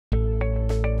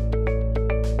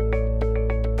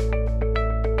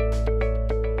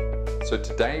So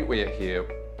today we are here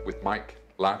with Mike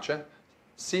Larcher,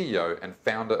 CEO and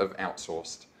founder of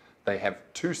Outsourced. They have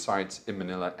 2 sites in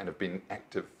Manila and have been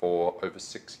active for over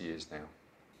 6 years now.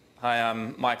 Hi,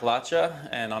 I'm Mike Larcher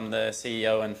and I'm the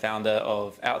CEO and founder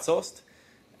of Outsourced.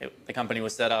 The company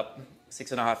was set up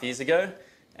 6.5 years ago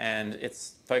and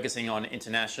it's focusing on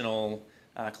international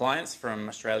clients from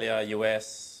Australia,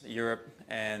 US, Europe,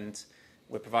 and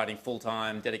we're providing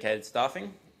full-time dedicated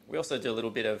staffing. We also do a little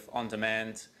bit of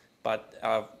on-demand, but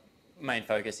our main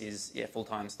focus is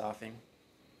full-time staffing.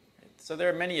 So there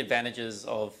are many advantages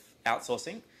of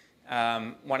outsourcing.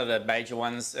 One of the major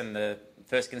ones and the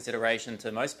first consideration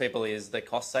to most people is the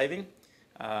cost saving,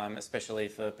 especially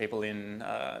for people in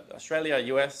Australia,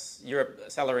 US, Europe.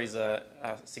 Salaries are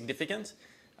significant.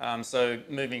 So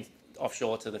moving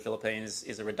offshore to the Philippines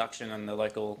is a reduction in the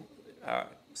local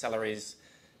salaries.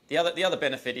 The other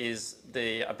benefit is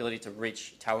the ability to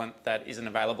reach talent that isn't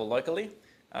available locally.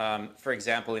 For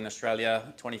example, in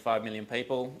Australia, 25 million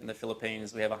people. In the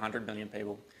Philippines, we have 100 million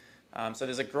people. So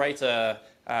there's a greater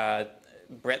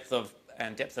breadth of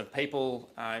and depth of people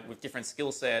with different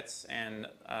skill sets and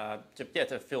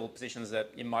to fill positions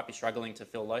that you might be struggling to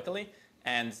fill locally,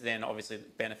 and then obviously the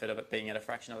benefit of it being at a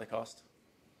fraction of the cost.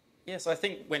 So I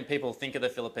think when people think of the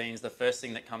Philippines, the first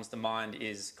thing that comes to mind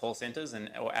is call centres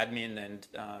or admin and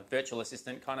virtual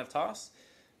assistant kind of tasks.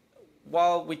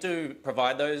 While we do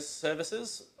provide those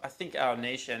services, I think our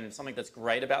niche and something that's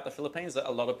great about the Philippines that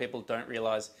a lot of people don't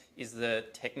realise is the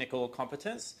technical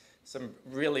competence. Some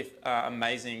really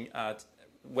amazing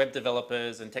web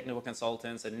developers and technical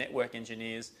consultants and network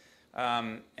engineers,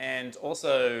 and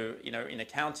also in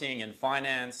accounting and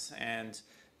finance, and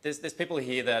there's people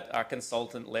here that are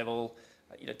consultant level,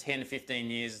 10, 15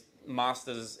 years,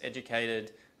 masters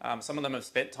educated. Some of them have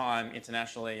spent time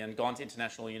internationally and gone to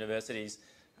international universities.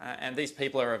 And these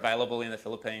people are available in the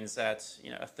Philippines at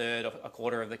a third or a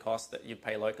quarter of the cost that you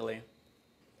pay locally.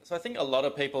 So I think a lot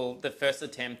of people, the first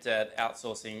attempt at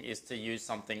outsourcing is to use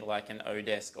something like an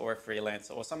Odesk or a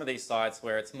freelancer or some of these sites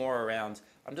where it's more around,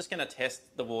 I'm just going to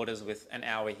test the waters with an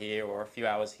hour here or a few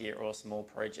hours here or a small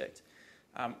project.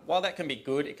 While that can be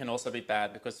good, it can also be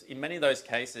bad because in many of those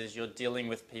cases you're dealing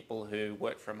with people who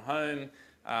work from home.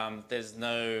 There's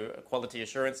no quality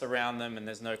assurance around them and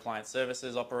there's no client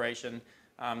services operation.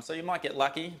 So you might get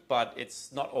lucky, but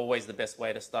it's not always the best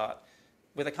way to start.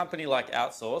 With a company like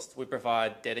Outsourced, we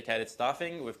provide dedicated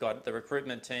staffing. We've got the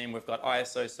recruitment team, we've got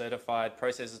ISO certified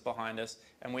processes behind us,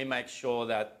 and we make sure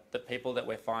that the people that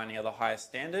we're finding are the highest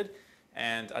standard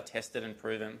and are tested and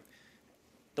proven.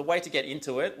 The way to get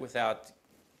into it without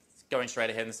going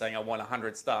straight ahead and saying I want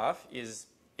 100 staff is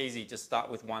easy. Just start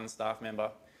with 1 staff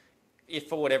member. If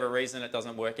for whatever reason it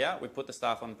doesn't work out, we put the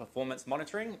staff on performance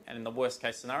monitoring, and in the worst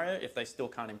case scenario, if they still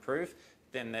can't improve,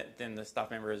 then the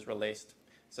staff member is released.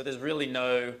 So there's really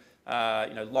no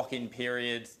lock-in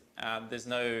period. There's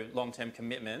no long-term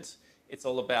commitment. It's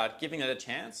all about giving it a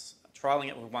chance, trialling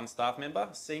it with 1 staff member,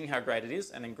 seeing how great it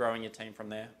is, and then growing your team from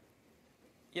there.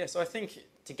 So I think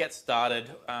to get started,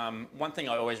 one thing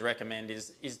I always recommend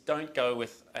is don't go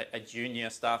with a junior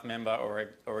staff member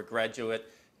or a graduate.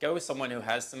 Go with someone who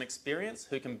has some experience,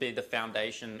 who can be the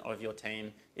foundation of your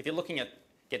team. If you're looking at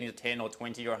getting to 10 or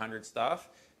 20 or 100 staff,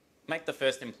 make the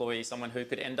first employee someone who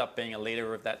could end up being a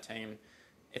leader of that team.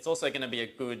 It's also going to be a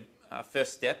good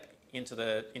first step into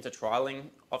trialing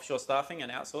offshore staffing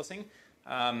and outsourcing.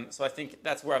 So I think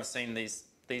that's where I've seen these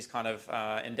kind of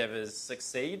endeavours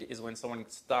succeed, is when someone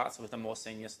starts with a more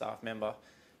senior staff member.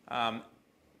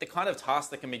 The kind of tasks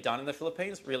that can be done in the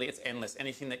Philippines, really it's endless.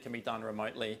 Anything that can be done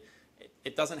remotely.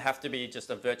 It doesn't have to be just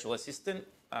a virtual assistant,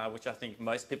 which I think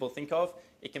most people think of.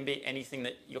 It can be anything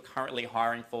that you're currently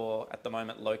hiring for at the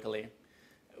moment locally.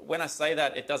 When I say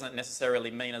that, it doesn't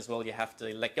necessarily mean as well you have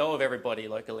to let go of everybody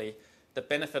locally. The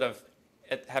benefit of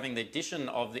having the addition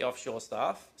of the offshore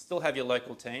staff, still have your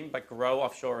local team, but grow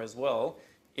offshore as well,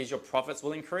 is your profits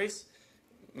will increase,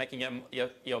 making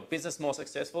your business more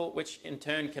successful, which in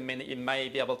turn can mean that you may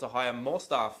be able to hire more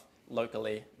staff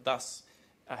locally, thus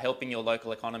helping your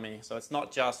local economy. So it's not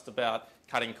just about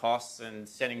cutting costs and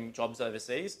sending jobs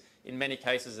overseas. In many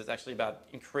cases, it's actually about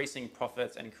increasing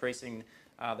profits and increasing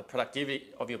the productivity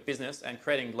of your business and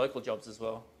creating local jobs as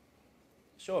well.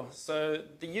 Sure. So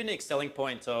the unique selling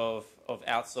point of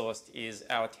Outsourced is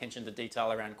our attention to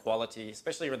detail around quality,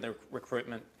 especially in the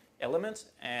recruitment element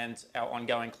and our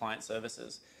ongoing client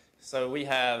services. So we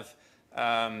have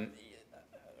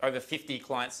over 50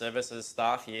 client services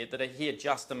staff here that are here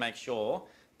just to make sure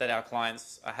that our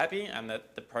clients are happy and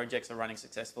that the projects are running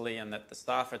successfully and that the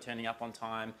staff are turning up on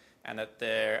time and that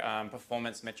their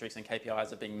performance metrics and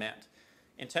KPIs are being met.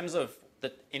 In terms of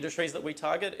the industries that we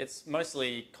target, it's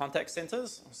mostly contact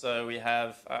centers. So we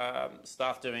have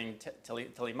staff doing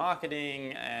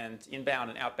telemarketing and inbound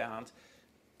and outbound.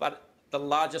 But the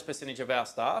largest percentage of our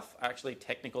staff are actually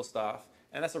technical staff.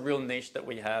 And that's a real niche that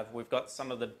we have. We've got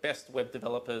some of the best web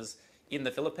developers in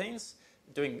the Philippines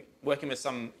working with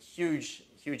some huge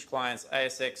clients,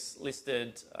 ASX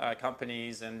listed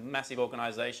companies and massive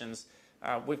organizations.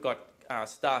 We've got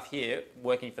staff here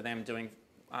working for them doing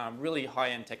really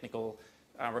high-end technical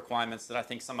requirements that I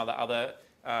think some of the other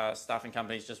staffing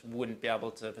companies just wouldn't be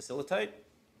able to facilitate.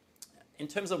 In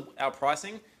terms of our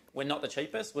pricing, we're not the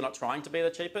cheapest. We're not trying to be the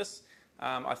cheapest.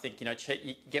 I think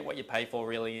you get what you pay for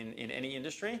really in any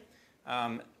industry.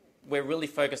 We're really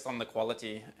focused on the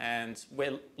quality, and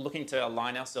we're looking to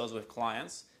align ourselves with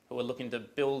clients who are looking to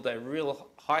build a real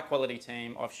high-quality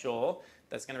team offshore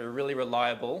that's going to be really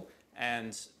reliable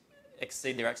and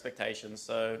exceed their expectations.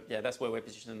 So yeah, that's where we're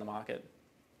positioned in the market.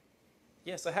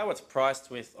 Yeah, so how it's priced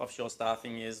with offshore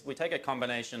staffing is we take a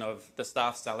combination of the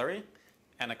staff salary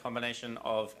and a combination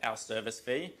of our service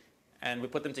fee, and we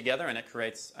put them together and it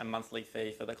creates a monthly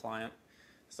fee for the client.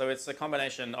 So it's a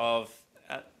combination of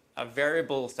a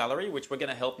variable salary, which we're going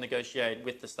to help negotiate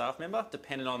with the staff member,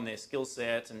 depending on their skill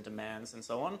set and demands and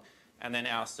so on, and then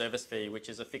our service fee, which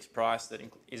is a fixed price that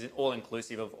is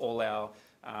all-inclusive of all our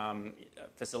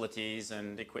facilities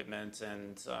and equipment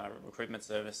and recruitment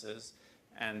services.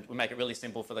 And we make it really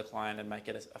simple for the client and make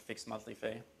it a fixed monthly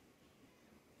fee.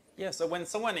 Yeah, so when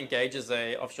someone engages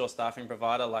a offshore staffing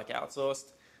provider like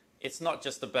Outsourced, it's not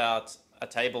just about a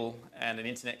table and an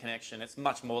internet connection. It's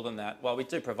much more than that. While we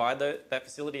do provide that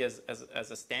facility as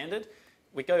a standard,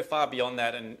 we go far beyond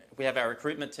that, and we have our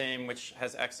recruitment team, which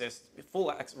has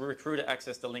full recruiter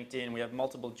access to LinkedIn. We have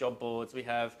multiple job boards. We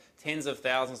have tens of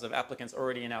thousands of applicants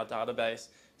already in our database.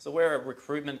 So we're a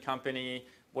recruitment company.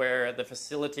 Where the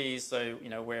facilities, so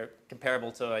we're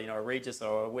comparable to a Regis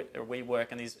or a WeWork,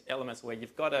 and these elements where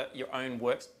you've got your own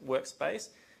workspace,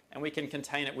 and we can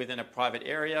contain it within a private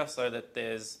area so that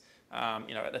there's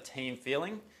a team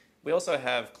feeling. We also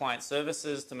have client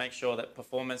services to make sure that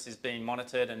performance is being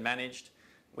monitored and managed.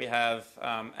 We have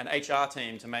an HR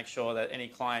team to make sure that any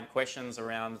client questions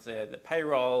around the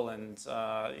payroll and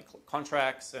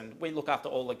contracts, and we look after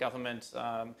all the government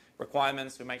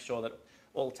requirements. We make sure that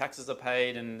all taxes are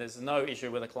paid and there's no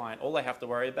issue with a client. All they have to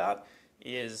worry about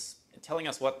is telling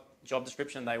us what job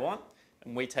description they want,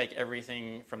 and we take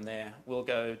everything from there. We'll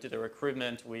go do the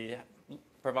recruitment, we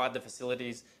provide the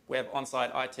facilities, we have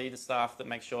on-site IT staff that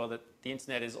make sure that the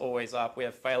internet is always up, we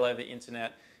have failover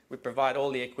internet, we provide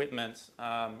all the equipment,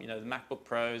 the MacBook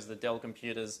Pros, the Dell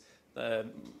computers, the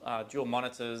dual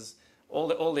monitors,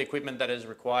 all the equipment that is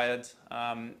required.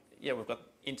 We've got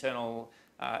internal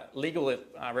legal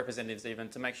representatives even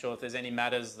to make sure if there's any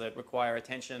matters that require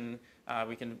attention.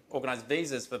 We can organise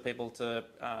visas for people to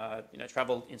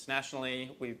travel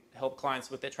internationally. We help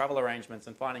clients with their travel arrangements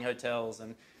and finding hotels,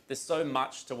 and there's so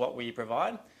much to what we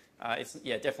provide. It's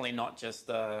definitely not just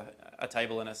a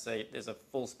table and a seat. There's a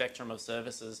full spectrum of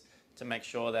services to make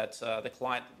sure that the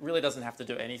client really doesn't have to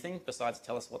do anything besides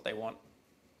tell us what they want.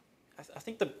 I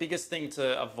think the biggest thing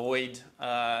to avoid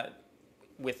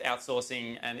with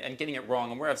outsourcing and getting it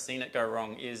wrong, and where I've seen it go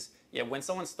wrong, is when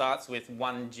someone starts with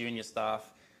one junior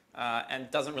staff and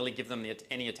doesn't really give them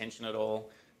any attention at all.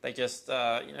 They just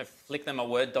flick them a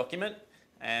Word document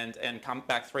and come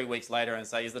back 3 weeks later and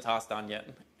say, is the task done yet?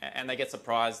 And they get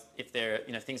surprised if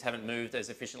things haven't moved as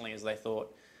efficiently as they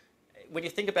thought. When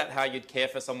you think about how you'd care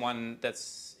for someone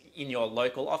that's in your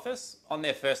local office, on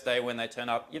their first day when they turn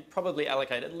up, you'd probably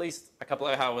allocate at least a couple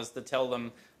of hours to tell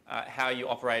them how you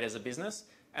operate as a business,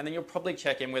 and then you'll probably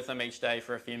check in with them each day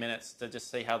for a few minutes to just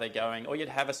see how they're going, or you'd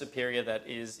have a superior that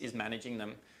is managing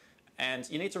them. And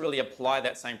you need to really apply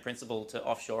that same principle to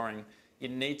offshoring. You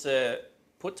need to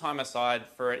put time aside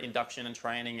for induction and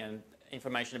training and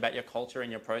information about your culture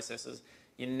and your processes.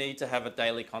 You need to have a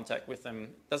daily contact with them.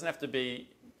 It doesn't have to be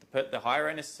the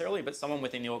hirer necessarily, but someone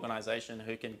within the organisation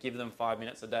who can give them 5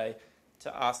 minutes a day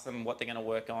to ask them what they're going to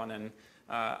work on and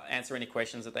answer any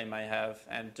questions that they may have,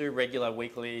 and do regular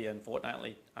weekly and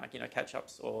fortnightly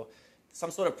catch-ups or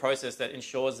some sort of process that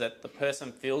ensures that the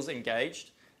person feels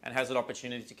engaged and has an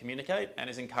opportunity to communicate and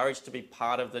is encouraged to be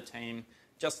part of the team,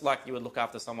 just like you would look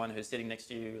after someone who's sitting next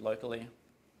to you locally.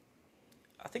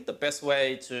 I think the best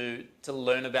way to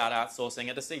learn about outsourcing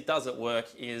and to see does it work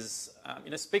is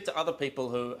speak to other people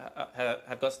who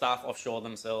have got staff offshore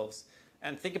themselves,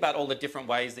 and think about all the different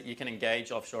ways that you can engage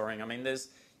offshoring. I mean,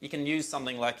 you can use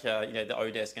something like the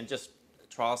Odesk and just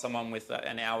trial someone with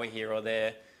an hour here or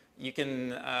there. You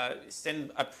can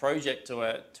send a project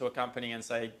to a company and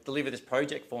say, deliver this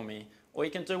project for me. Or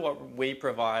you can do what we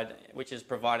provide, which is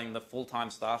providing the full-time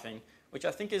staffing, which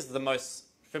I think is the most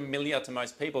familiar to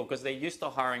most people because they're used to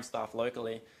hiring staff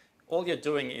locally. All you're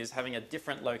doing is having a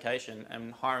different location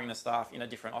and hiring the staff in a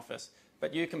different office.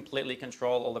 But you completely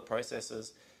control all the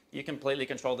processes. You completely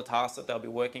control the tasks that they'll be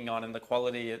working on and the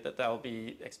quality that they'll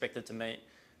be expected to meet.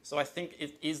 So I think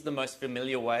it is the most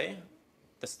familiar way,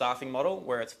 the staffing model,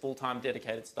 where it's full-time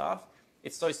dedicated staff.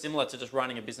 It's so similar to just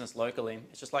running a business locally.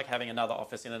 It's just like having another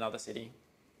office in another city.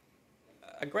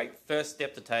 A great first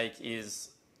step to take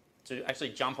is to actually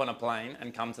jump on a plane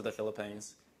and come to the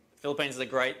Philippines. The Philippines is a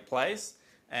great place,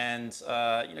 and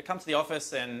come to the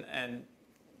office and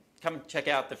come check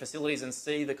out the facilities and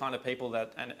see the kind of people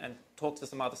and talk to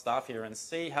some other staff here and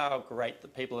see how great the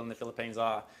people in the Philippines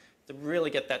are. To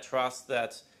really get that trust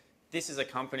that this is a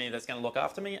company that's going to look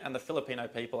after me and the Filipino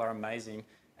people are amazing.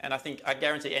 And I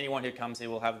guarantee anyone who comes here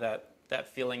will have that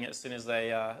feeling as soon as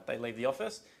they leave the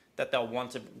office, that they'll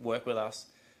want to work with us.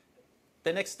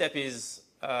 The next step is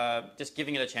just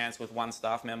giving it a chance with one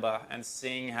staff member and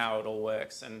seeing how it all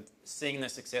works and seeing the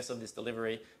success of this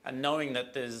delivery and knowing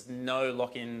that there's no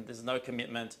lock-in, there's no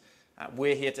commitment.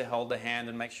 We're here to hold the hand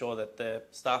and make sure that the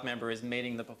staff member is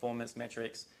meeting the performance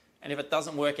metrics. And if it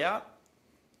doesn't work out,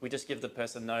 we just give the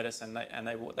person notice and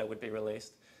they would be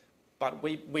released. But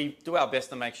we do our best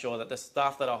to make sure that the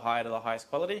staff that are hired are the highest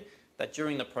quality, that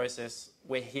during the process,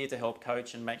 we're here to help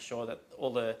coach and make sure that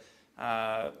all the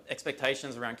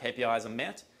expectations around KPIs are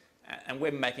met. And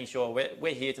we're making sure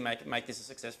we're here to make this a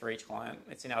success for each client.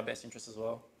 It's in our best interest as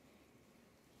well.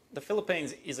 The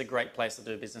Philippines is a great place to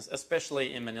do business,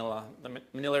 especially in Manila.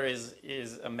 Manila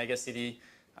is a mega city.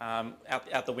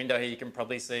 Out the window here, you can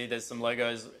probably see there's some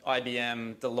logos,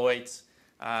 IBM, Deloitte.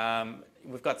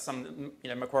 We've got some,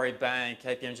 Macquarie Bank,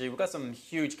 KPMG. We've got some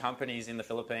huge companies in the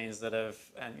Philippines that have,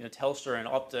 Telstra and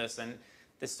Optus. And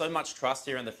there's so much trust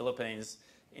here in the Philippines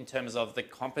in terms of the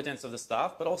competence of the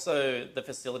staff, but also the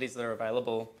facilities that are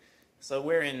available. So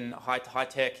we're in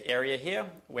high-tech area here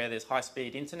where there's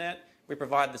high-speed internet. We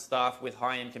provide the staff with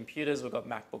high-end computers. We've got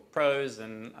MacBook Pros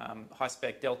and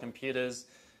high-spec Dell computers.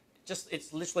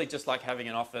 It's literally just like having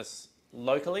an office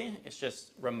locally. It's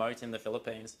just remote in the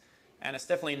Philippines. And it's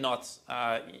definitely not,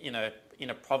 in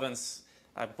a province,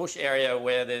 bush area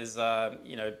where there's,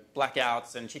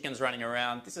 blackouts and chickens running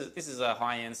around. This is a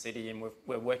high-end city, and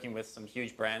we're working with some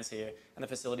huge brands here, and the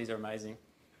facilities are amazing.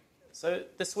 So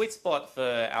the sweet spot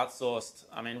for outsourced,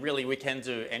 really we can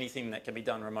do anything that can be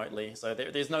done remotely. So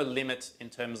there's no limit in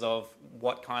terms of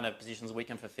what kind of positions we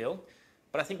can fulfill.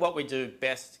 But I think what we do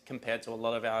best compared to a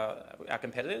lot of our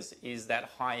competitors is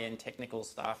that high-end technical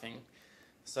staffing.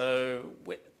 So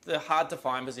the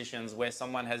hard-to-find positions where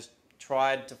someone has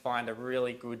tried to find a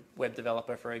really good web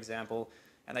developer, for example,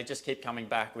 and they just keep coming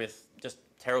back with just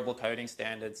terrible coding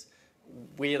standards.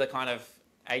 We're the kind of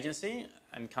agency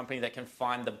and company that can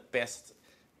find the best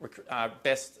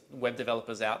web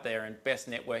developers out there and best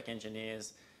network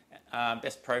engineers,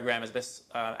 best programmers, best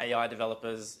AI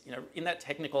developers, in that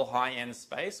technical high-end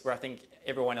space where I think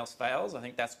everyone else fails. I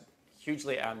think that's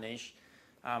hugely our niche.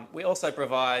 We also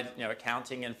provide,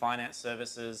 accounting and finance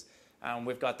services.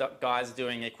 We've got guys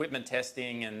doing equipment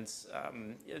testing, and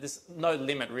there's no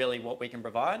limit really what we can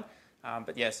provide.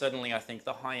 But yeah, certainly I think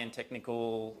the high-end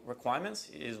technical requirements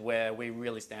is where we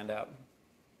really stand out.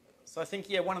 So I think,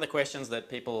 one of the questions that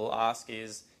people ask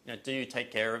is, do you take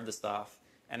care of the staff?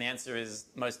 And the answer is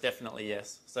most definitely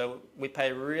yes. So we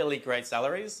pay really great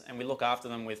salaries and we look after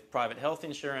them with private health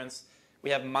insurance. We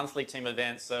have monthly team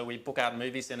events, so we book out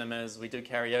movie cinemas, we do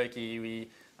karaoke, we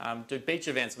do beach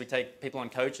events. We take people on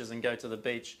coaches and go to the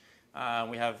beach.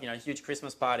 We have a huge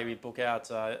Christmas party we book out,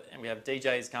 and we have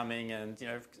DJs coming and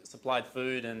supplied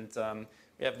food, and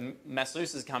we have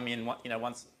masseuses come in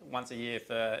once a year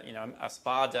for a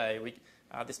spa day.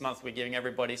 This month we're giving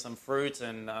everybody some fruit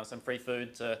and some free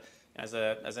food as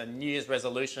a New Year's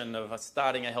resolution of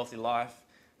starting a healthy life.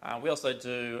 We also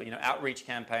do outreach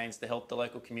campaigns to help the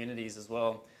local communities as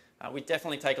well. We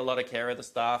definitely take a lot of care of the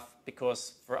staff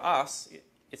because for us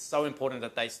it's so important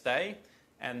that they stay,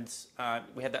 and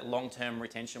we have that long-term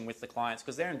retention with the clients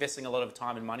because they're investing a lot of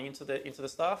time and money into the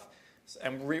staff,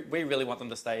 and we really want them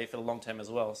to stay for the long term as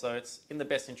well. So it's in the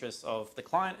best interest of the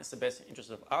client, it's the best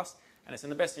interest of us, and it's in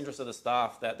the best interest of the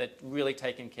staff that they're really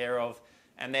taken care of,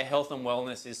 and their health and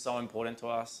wellness is so important to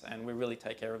us, and we really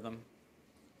take care of them.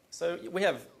 So we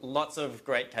have lots of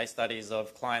great case studies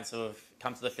of clients who have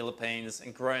come to the Philippines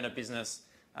and grown a business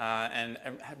and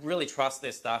really trust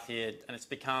their staff here, and it's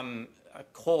become a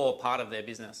core part of their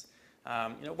business.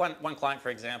 One client,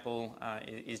 for example,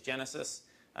 is Genesis.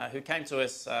 who came to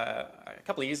us a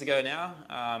couple of years ago now.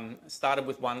 Started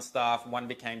with 1 staff, 1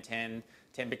 became 10,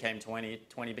 10 became 20,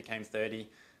 20 became 30.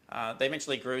 They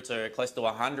eventually grew to close to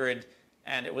 100,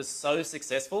 and it was so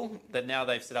successful that now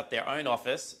they've set up their own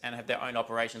office and have their own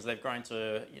operations. They've grown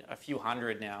to a few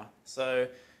hundred now. So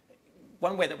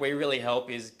one way that we really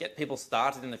help is get people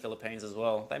started in the Philippines as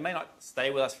well. They may not stay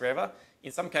with us forever.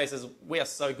 In some cases, we are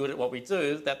so good at what we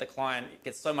do that the client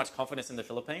gets so much confidence in the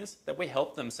Philippines that we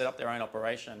help them set up their own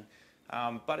operation.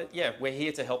 We're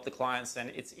here to help the clients, and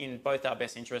it's in both our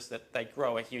best interests that they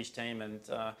grow a huge team and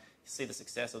see the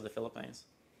success of the Philippines.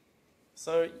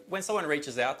 So when someone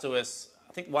reaches out to us,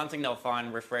 I think one thing they'll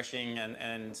find refreshing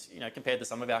and compared to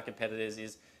some of our competitors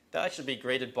is they'll actually be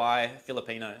greeted by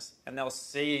Filipinos, and they'll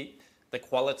see the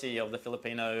quality of the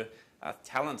Filipino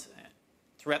talent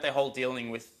throughout their whole dealing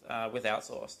with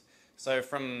Outsourced. So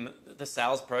from the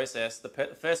sales process, the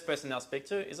first person they'll speak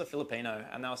to is a Filipino,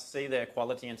 and they'll see their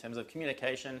quality in terms of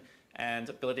communication and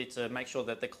ability to make sure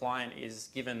that the client is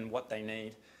given what they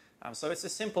need. So it's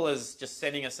as simple as just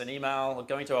sending us an email or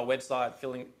going to our website,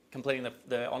 completing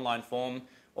the online form,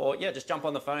 or just jump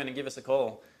on the phone and give us a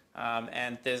call.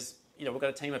 And we've got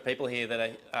a team of people here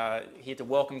that are here to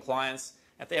welcome clients.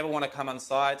 If they ever want to come on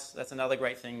site, that's another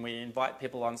great thing. We invite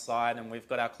people on site, and we've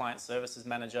got our client services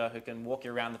manager who can walk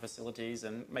you around the facilities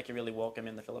and make you really welcome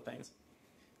in the Philippines.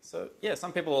 So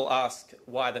some people will ask,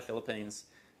 why the Philippines?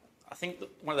 I think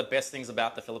one of the best things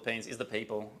about the Philippines is the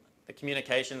people, the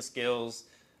communication skills,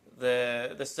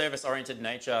 the service-oriented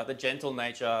nature, the gentle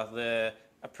nature, the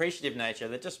appreciative nature.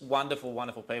 They're just wonderful,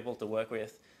 wonderful people to work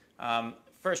with.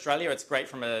 For Australia, it's great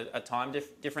from a time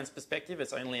difference perspective.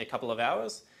 It's only a couple of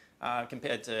hours.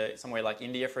 Compared to somewhere like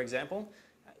India, for example.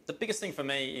 The biggest thing for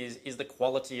me is the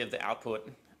quality of the output.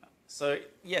 So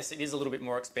yes, it is a little bit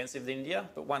more expensive than India,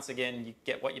 but once again, you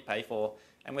get what you pay for.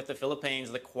 And with the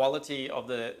Philippines, the quality of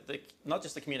the not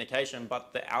just the communication,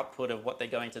 but the output of what they're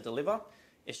going to deliver,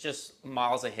 it's just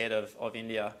miles ahead of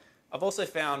India. I've also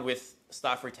found with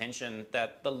staff retention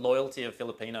that the loyalty of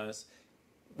Filipinos,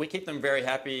 we keep them very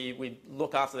happy, we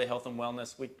look after their health and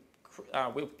wellness, we're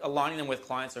aligning them with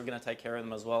clients who are going to take care of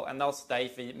them as well, and they'll stay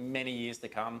for many years to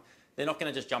come. They're not going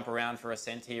to just jump around for a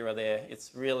cent here or there.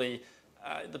 It's really,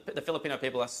 the Filipino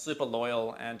people are super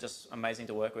loyal and just amazing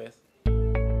to work with.